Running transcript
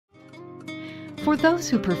For those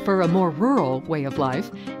who prefer a more rural way of life,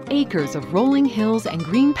 acres of rolling hills and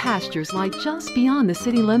green pastures lie just beyond the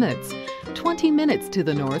city limits. 20 minutes to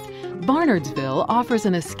the north, Barnardsville offers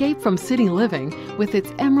an escape from city living with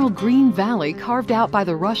its emerald green valley carved out by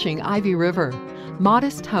the rushing Ivy River.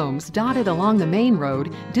 Modest homes dotted along the main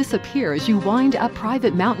road disappear as you wind up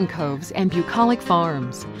private mountain coves and bucolic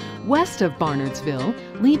farms. West of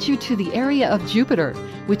Barnardsville leads you to the area of Jupiter,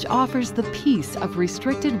 which offers the peace of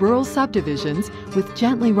restricted rural subdivisions with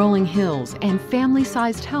gently rolling hills and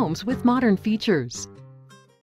family-sized homes with modern features.